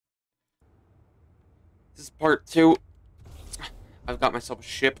is part 2. I've got myself a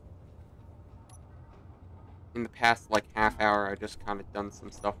ship. In the past, like, half hour, I just kind of done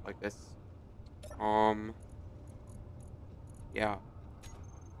some stuff like this. Yeah.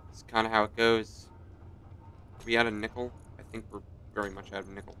 It's kind of how it goes. Are we out of nickel? I think we're very much out of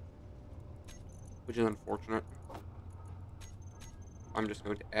nickel. Which is unfortunate. I'm just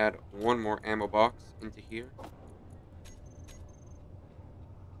going to add one more ammo box into here.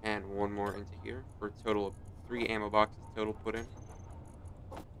 And one more into here, for a total of 3 ammo boxes total put in.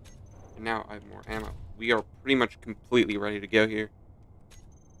 And now I have more ammo. We are pretty much completely ready to go here.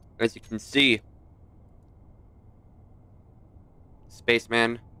 As you can see,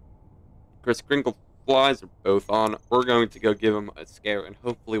 Spaceman, Chris Kringle flies are both on. We're going to go give them a scare and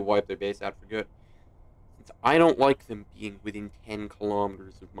hopefully wipe their base out for good. Since I don't like them being within 10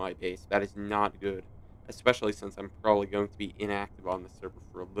 kilometers of my base, that is not good. Especially since I'm probably going to be inactive on the server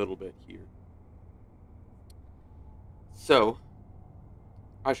for a little bit here. So,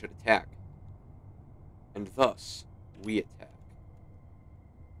 I should attack. And thus, we attack.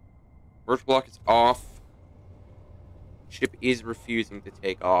 First block is off. Ship is refusing to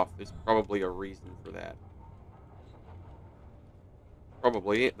take off. There's probably a reason for that.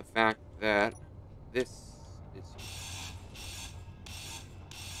 Probably the fact that this is...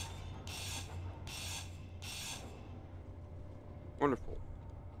 wonderful.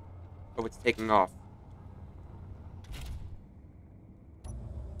 Oh, it's taking off.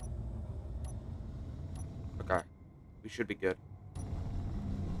 Okay. We should be good.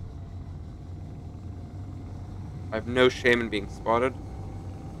 I have no shame in being spotted.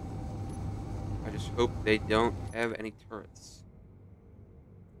 I just hope they don't have any turrets.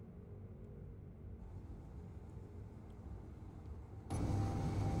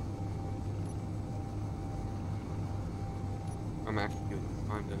 I'm actually doing this.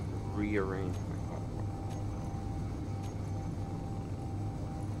 I'm going to rearrange my platform.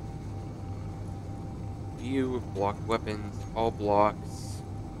 View, block weapons, all blocks.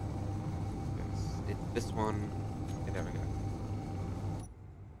 It's this one. Okay, there we go.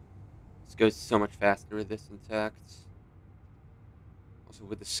 This goes so much faster with this intact. Also,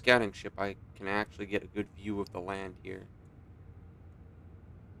 with the scouting ship, I can actually get a good view of the land here.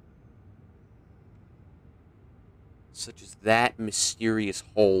 Such as that mysterious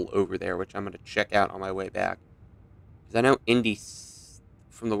hole over there, which I'm going to check out on my way back. Because I know Indy,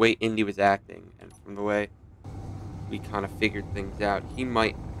 from the way Indy was acting, and from the way we kind of figured things out, he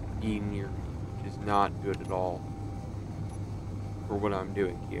might be near me, which is not good at all for what I'm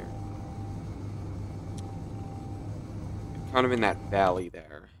doing here. I'm kind of in that valley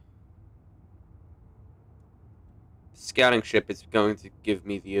there. Scouting ship is going to give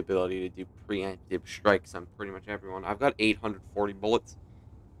me the ability to do preemptive strikes on pretty much everyone. I've got 840 bullets.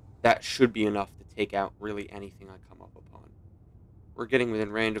 That should be enough to take out really anything I come up upon. We're getting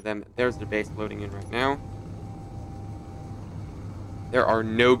within range of them. There's the base loading in right now. There are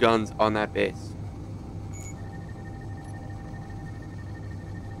no guns on that base.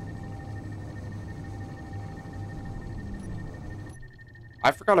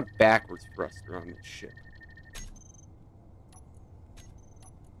 I forgot a backwards thruster on this ship.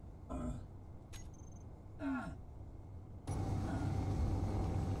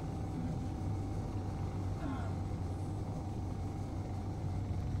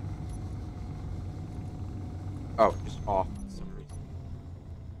 Oh, just off for some reason.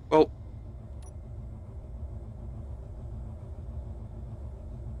 Well,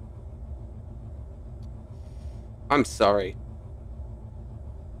 I'm sorry.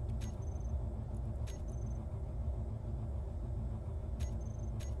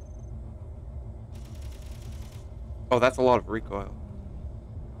 Oh, that's a lot of recoil.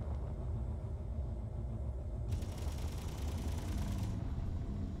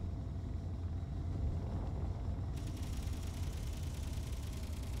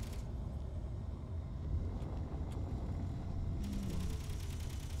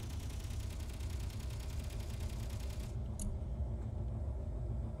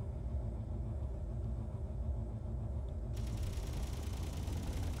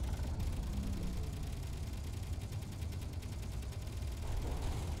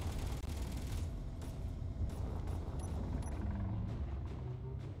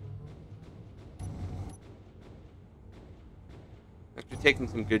 After taking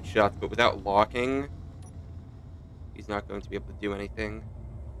some good shots, but without locking, he's not going to be able to do anything.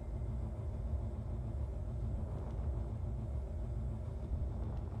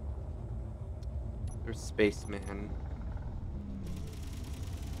 There's Spaceman.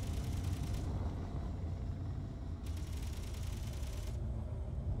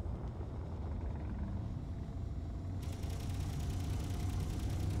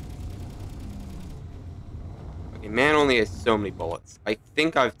 A man only has so many bullets. I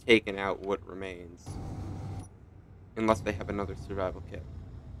think I've taken out what remains. Unless they have another survival kit.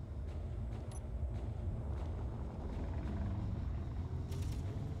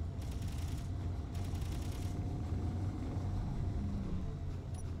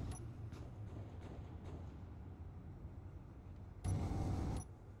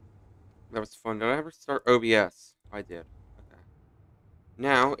 That was fun. Did I ever start OBS? I did. Okay.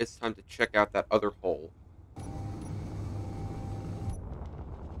 Now it's time to check out that other hole.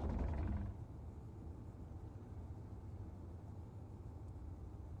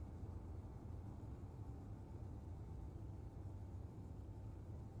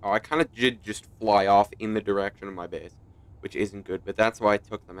 Oh, I kind of did just fly off in the direction of my base, which isn't good, but that's why I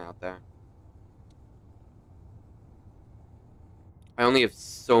took them out there. I only have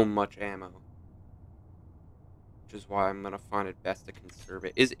so much ammo, which is why I'm going to find it best to conserve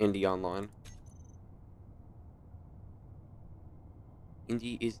it. Is Indy online?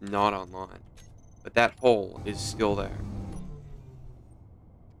 Indy is not online, but that hole is still there.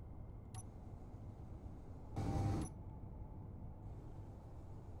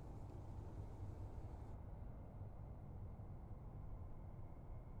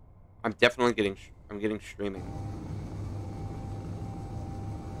 I'm definitely getting, I'm getting streaming.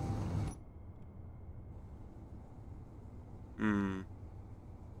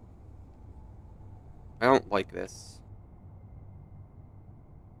 I don't like this.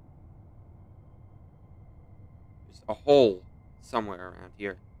 There's a hole somewhere around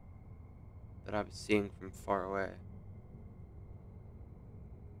here that I was seeing from far away.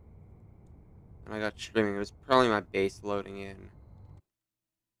 And I got streaming. It was probably my base loading in.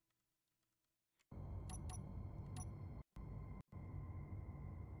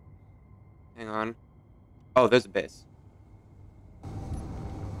 Hang on. Oh, there's a base.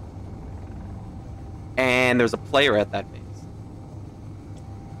 And there's a player at that base.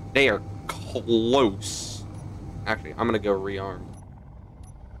 They are close. Actually, I'm gonna go rearm.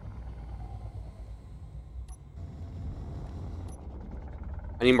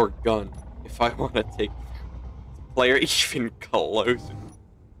 I need more gun if I want to take the player even closer.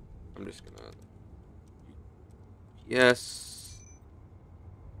 I'm just gonna... Yes.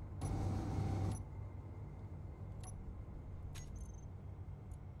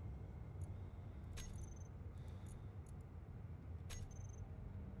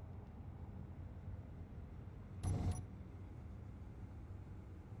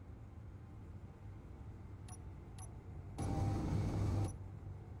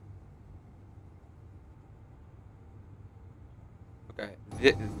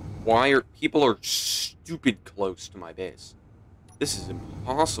 Okay. Why are... People are stupid close to my base. This is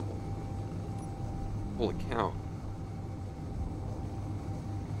impossible. Holy cow.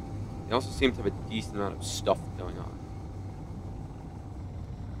 They also seem to have a decent amount of stuff going on.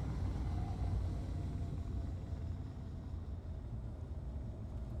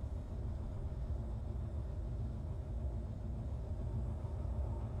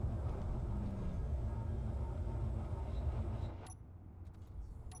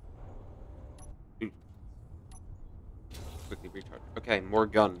 Quickly recharge. Okay, more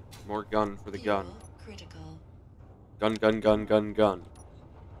gun. More gun for the gun. Critical. Gun, gun, gun, gun, gun.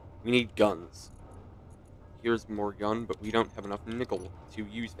 We need guns. Here's more gun, but we don't have enough nickel to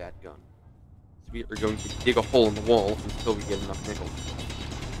use that gun. So we are going to dig a hole in the wall until we get enough nickel.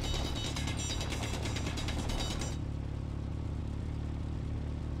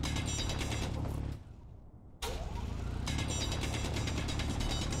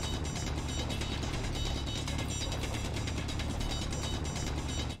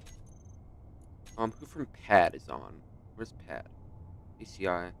 Who from Pad is on? Where's Pad?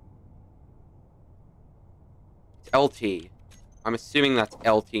 ACI. It's LT. I'm assuming that's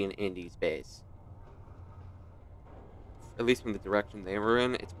LT in Indy's base. At least from the direction they were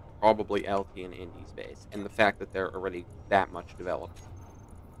in, it's probably LT in Indy's base. And the fact that they're already that much developed.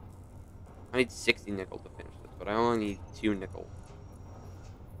 I need 60 nickel to finish this, but I only need 2 nickel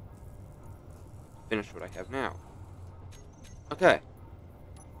to finish what I have now. Okay.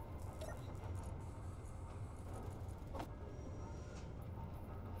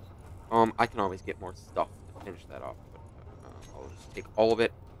 I can always get more stuff to finish that off, but I'll just take all of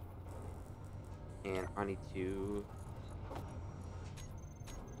it. And I need to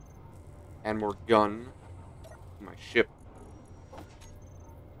add more gun to my ship.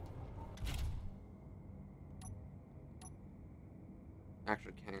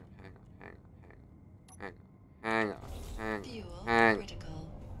 Actually, hang on. Critical.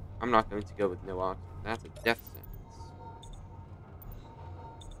 I'm not going to go with no oxygen. That's a death sentence.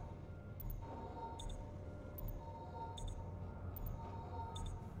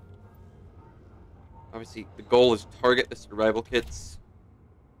 Obviously, the goal is target the survival kits.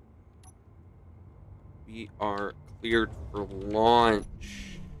 We are cleared for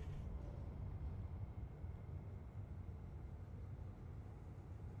launch.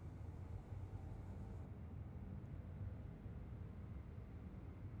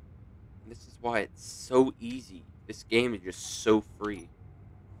 And this is why it's so easy. This game is just so free.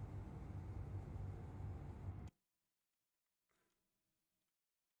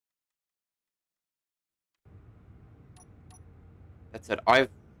 That said, I've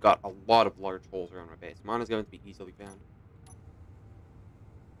got a lot of large holes around my base. Mine is going to be easily found.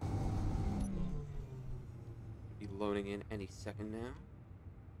 Be loading in any second now.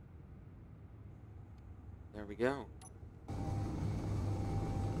 There we go.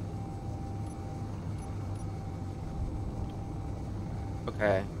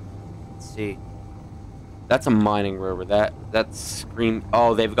 Okay. Let's see. That's a mining rover. That's scream.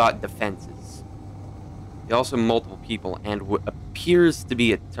 Oh, they've got defenses. They also have multiple people and what appears to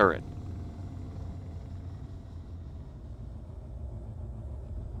be a turret.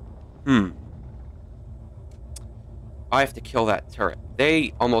 I have to kill that turret.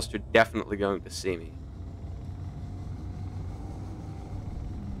 They almost are definitely going to see me.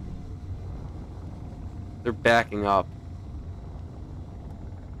 They're backing up.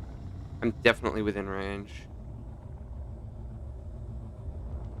 I'm definitely within range.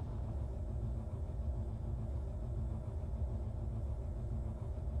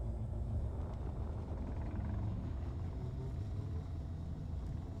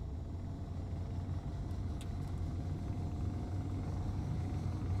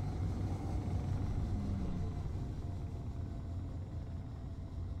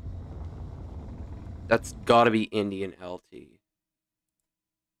 That's gotta be Indian LT.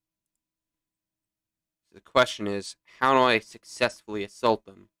 So the question is, how do I successfully assault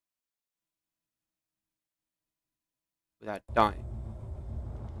them without dying?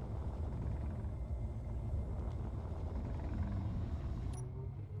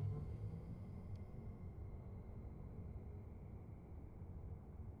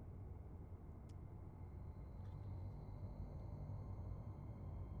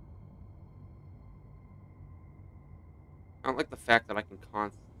 I don't like the fact that I can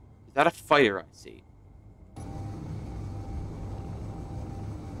Is that a fighter I see?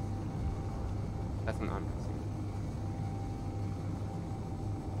 That's an unrest.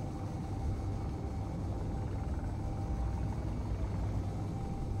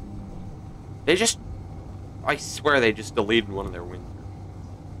 They just... I swear they just deleted one of their wind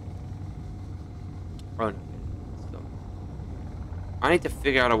turbines. Oh, no. So, I need to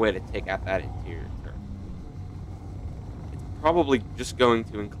figure out a way to take out that interior turret. It's probably just going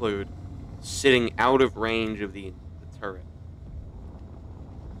to include sitting out of range of the turret,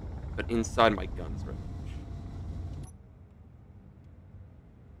 but inside my gun's range.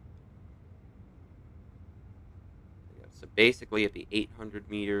 So basically at the 800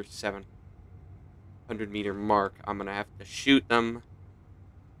 meter, 700-meter mark, I'm going to have to shoot them.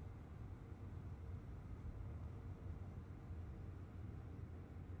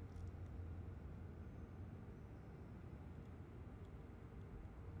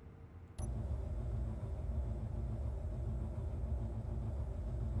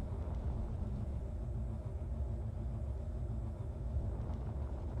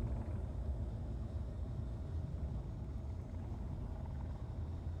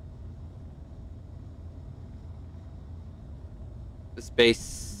 This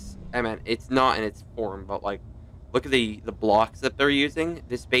base, I mean, it's not in its form, but like, look at the blocks that they're using.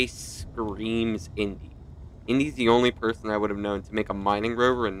 This base screams Indy. Indy's the only person I would have known to make a mining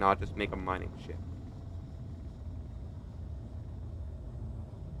rover and not just make a mining ship.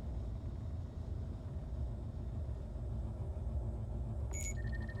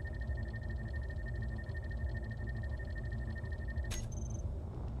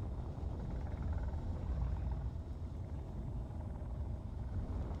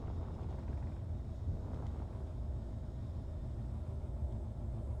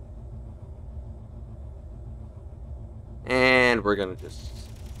 And we're gonna just...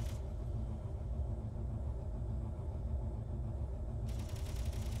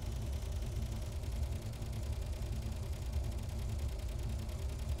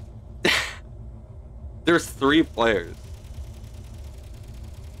 There's 3 players.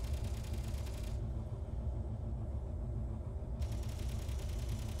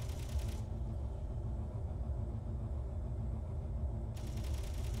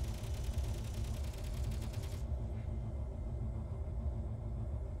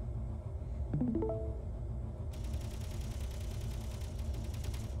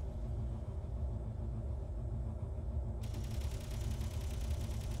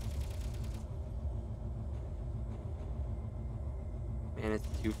 And it's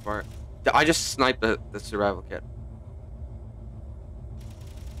too far. I just sniped the survival kit.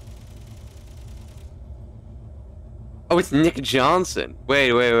 Oh, it's Nick Johnson.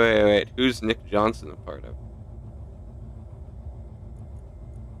 Wait. Who's Nick Johnson a part of?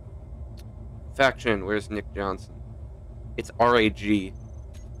 Faction, where's Nick Johnson? It's RAG.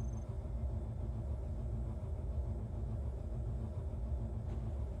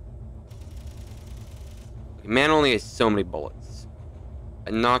 Man only has so many bullets. I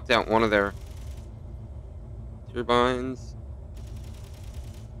knocked out one of their turbines.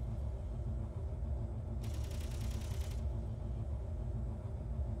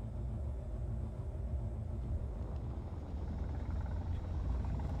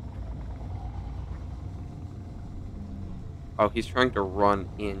 Oh, he's trying to run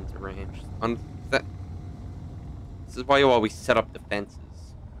into range. This is why you always set up defenses.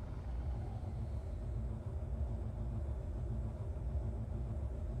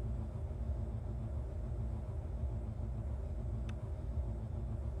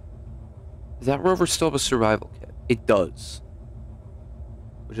 Does that rover still have a survival kit? It does.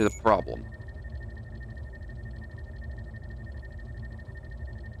 Which is a problem.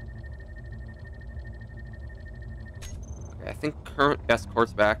 Okay, I think current best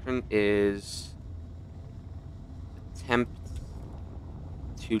course of action is attempt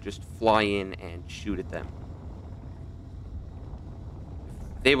to just fly in and shoot at them.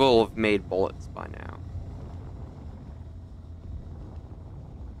 They will have made bullets by now.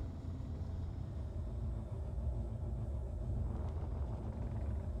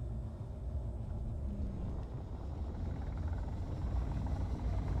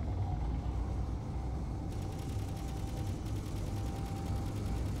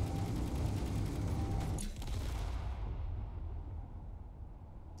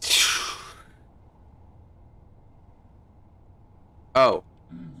 Oh.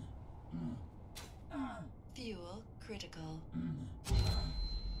 Fuel critical.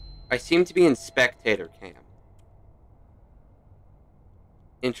 I seem to be in spectator cam.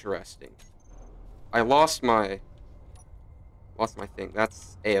 Interesting. I lost my thing.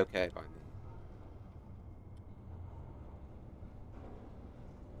 That's A-okay by me.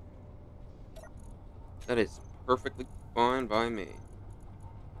 That is perfectly fine by me.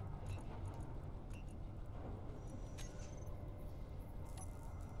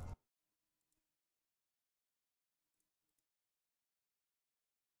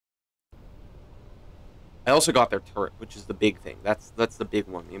 I also got their turret, which is the big thing. That's the big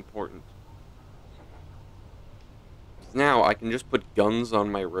one, the important. Now I can just put guns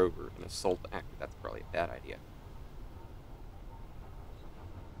on my rover and assault. Actually, that's probably a bad idea.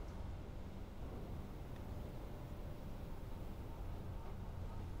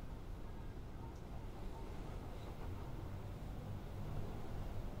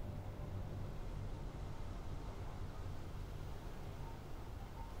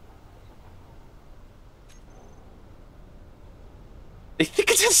 They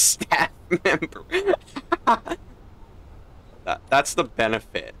think it's a staff member. That's the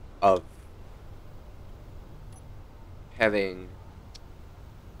benefit of having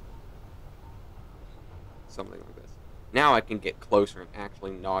something like this. Now I can get closer and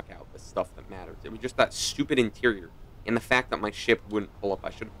actually knock out the stuff that matters. It was just that stupid interior and the fact that my ship wouldn't pull up.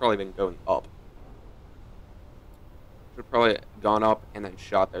 I should have probably been going up. Should have probably gone up and then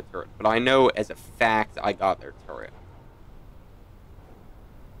shot their turret. But I know as a fact I got their turret.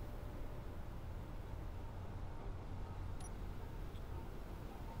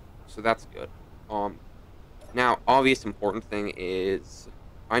 So that's good. Now, obvious important thing is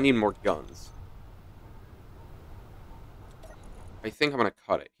I need more guns. I think I'm going to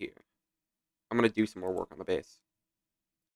cut it here. I'm going to do some more work on the base.